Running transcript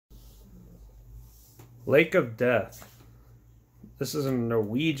Lake of Death. This is a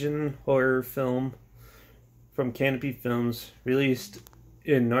Norwegian horror film from Canopy Films, released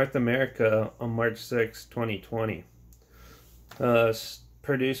in North America on March 6, 2020.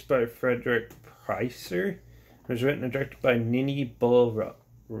 Produced by Frederick Pricer. It was written and directed by Nini Bull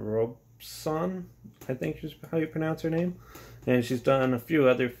Robson, I think is how you pronounce her name. And she's done a few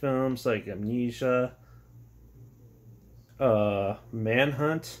other films like Amnesia,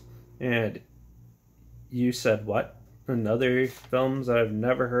 Manhunt, and You Said What? And other films that I've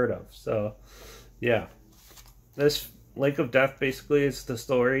never heard of. So, yeah. This Lake of Death basically is the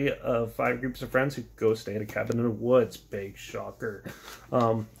story of 5 groups of friends who go stay at a cabin in the woods. Big shocker.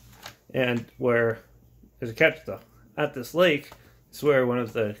 And where there's a catch though. At this lake is where one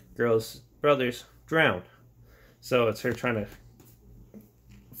of the girl's brothers drowned. So it's her trying to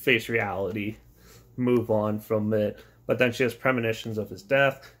face reality, move on from it. But then she has premonitions of his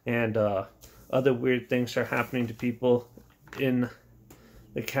death, and other weird things are happening to people in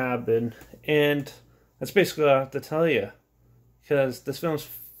the cabin. And that's basically all I have to tell you, because this film's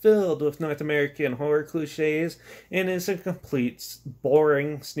filled with North American horror cliches and is a complete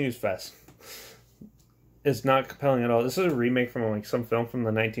boring snooze fest. It's not compelling at all. This is a remake from like some film from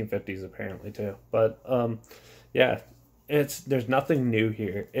the 1950s apparently too. But yeah, there's nothing new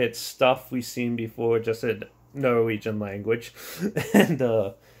here. It's stuff we've seen before, just in Norwegian language. And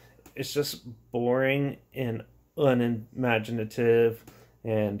it's just boring and unimaginative,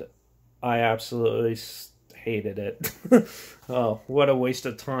 and I absolutely hated it. Oh, what a waste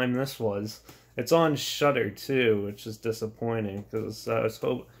of time this was. It's on Shudder too, which is disappointing, because I was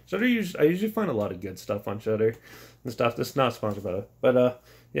hoping Shudder. I usually find a lot of good stuff on Shudder and stuff. This is not sponsored by it, but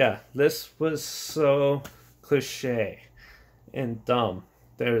yeah, this was so cliche and dumb.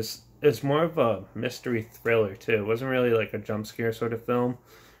 It's more of a mystery thriller too. It wasn't really like a jump scare sort of film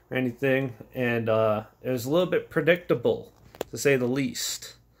or anything, and it was a little bit predictable, to say the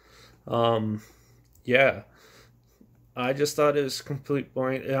least. Yeah, I just thought it was complete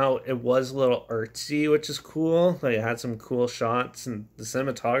boring. You know, it was a little artsy, which is cool. Like, it had some cool shots, and the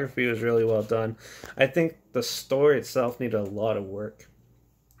cinematography was really well done. I think the story itself needed a lot of work.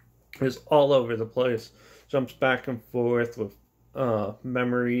 It was all over the place. Jumps back and forth with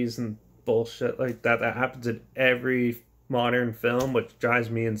memories and bullshit like that. That happens in every modern film, which drives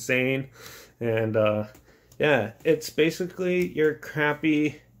me insane. And yeah, it's basically your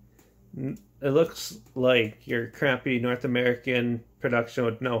crappy... It looks like your crappy North American production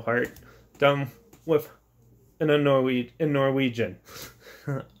with no heart, done with in Norwegian.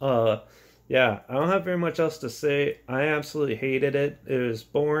 Yeah, I don't have very much else to say. I absolutely hated it. It was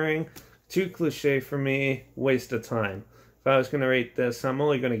boring, too cliche for me, waste of time. If I was going to rate this, I'm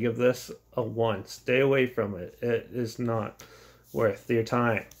only going to give this a 1. Stay away from it. It is not worth your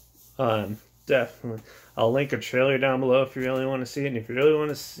time. Definitely. I'll link a trailer down below if you really want to see it. And if you really want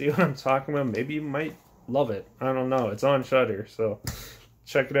to see what I'm talking about, maybe you might love it. I don't know. It's on Shudder, so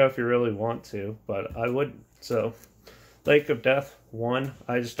check it out if you really want to. But I wouldn't. So, Lake of Death, 1.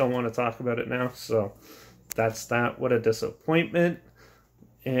 I just don't want to talk about it now. So, that's that. What a disappointment.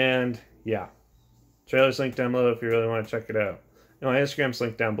 And, yeah. Trailer's linked down below if you really want to check it out. My Instagram's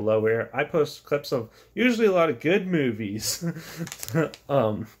linked down below, where I post clips of usually a lot of good movies that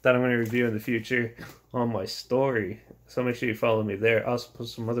I'm going to review in the future on my story. So make sure you follow me there. I also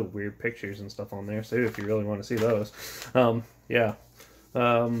post some other weird pictures and stuff on there, so if you really want to see those. Yeah.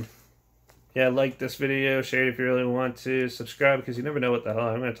 Yeah, like this video, share it if you really want to, subscribe, because you never know what the hell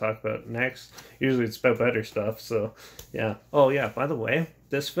I'm going to talk about next. Usually it's about better stuff, so yeah. Oh yeah, by the way,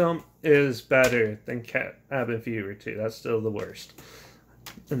 this film is better than Cabin Fever 2. That's still the worst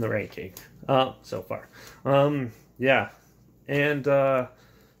in the ranking so far. Yeah. And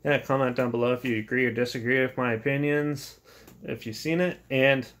yeah, comment down below if you agree or disagree with my opinions, if you've seen it,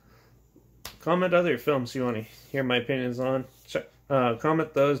 and comment other films you want to hear my opinions on.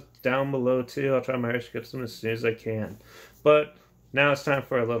 Comment those down below too. I'll try my hardest to get them as soon as I can. But now it's time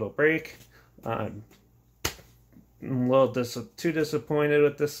for a little break. I'm a little too disappointed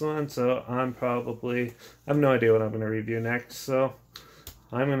with this one, so I have no idea what I'm going to review next. So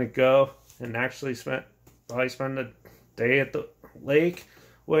I'm going to go and actually probably spend a day at the lake,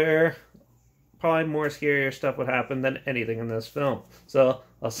 where probably more scarier stuff would happen than anything in this film. So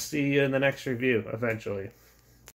I'll see you in the next review eventually.